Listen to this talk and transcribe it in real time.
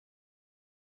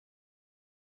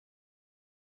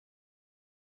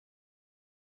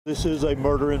This is a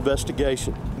murder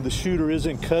investigation. The shooter is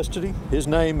in custody. His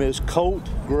name is Colt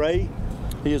Gray.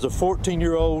 He is a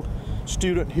 14-year-old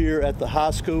student here at the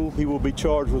high school. He will be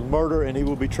charged with murder and he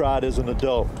will be tried as an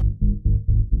adult.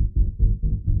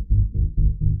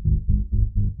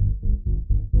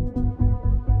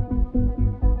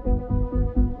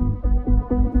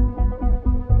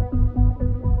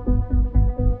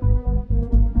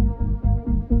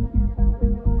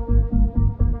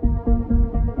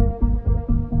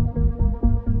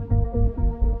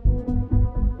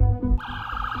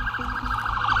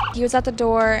 He was at the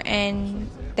door and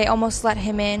they almost let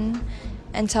him in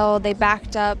until they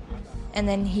backed up, and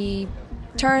then he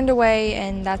turned away,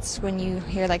 and that's when you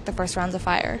hear like the first rounds of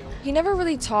fire. He never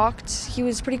really talked. He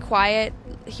was pretty quiet.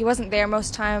 He wasn't there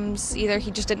most times. Either he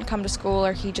just didn't come to school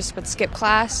or he just would skip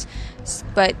class.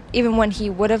 But even when he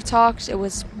would have talked, it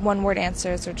was one-word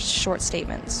answers or just short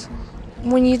statements.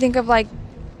 When you think of like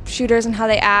shooters and how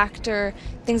they act or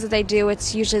things that they do,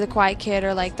 it's usually the quiet kid,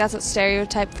 or like that's a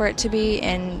stereotype for it to be,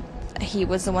 and he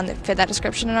was the one that fit that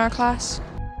description in our class.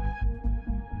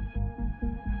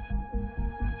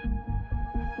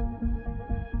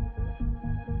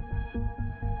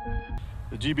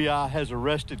 The GBI has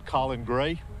arrested Colin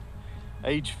Gray,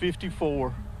 age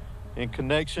 54, in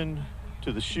connection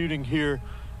to the shooting here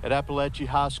at Apalachee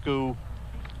High School.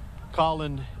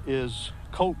 Colin is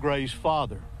Colt Gray's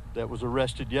father that was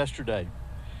arrested yesterday.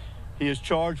 He is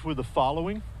charged with the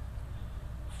following: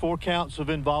 4 counts of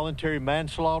involuntary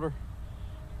manslaughter,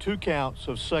 2 counts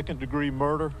of second-degree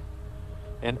murder,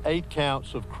 and 8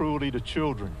 counts of cruelty to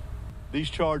children. These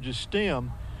charges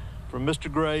stem from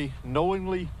Mr. Gray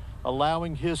knowingly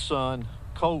allowing his son,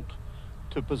 Colt,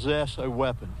 to possess a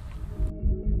weapon.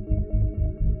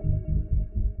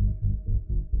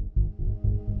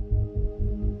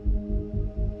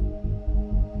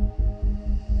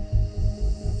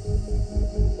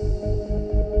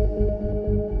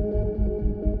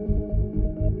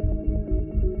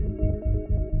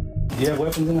 Do you have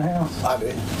weapons in the house? I do.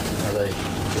 Are they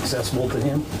accessible to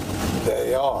him?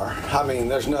 They are. I mean,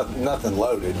 there's nothing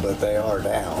loaded, but they are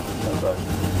down. Okay.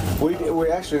 We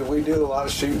do a lot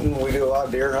of shooting. We do a lot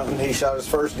of deer hunting. He shot his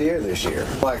first deer this year.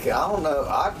 Like, I don't know.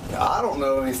 I don't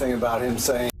know anything about him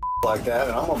saying like that,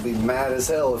 and I'm gonna be mad as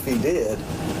hell if he did.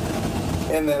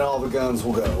 And then all the guns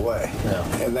will go away,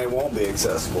 and they won't be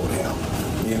accessible to him.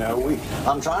 You know,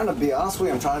 I'm trying to be honest with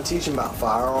you, I'm trying to teach him about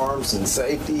firearms and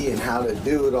safety and how to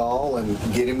do it all and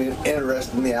get him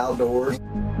interested in the outdoors.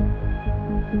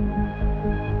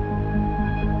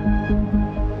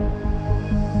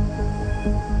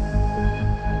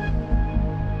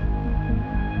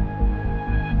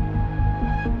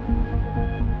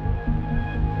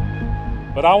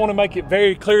 But I want to make it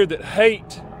very clear that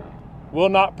hate will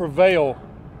not prevail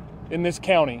in this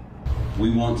county. We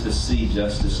want to see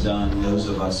justice done. Those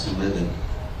of us who live in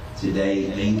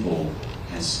today, evil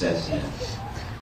has stepped in.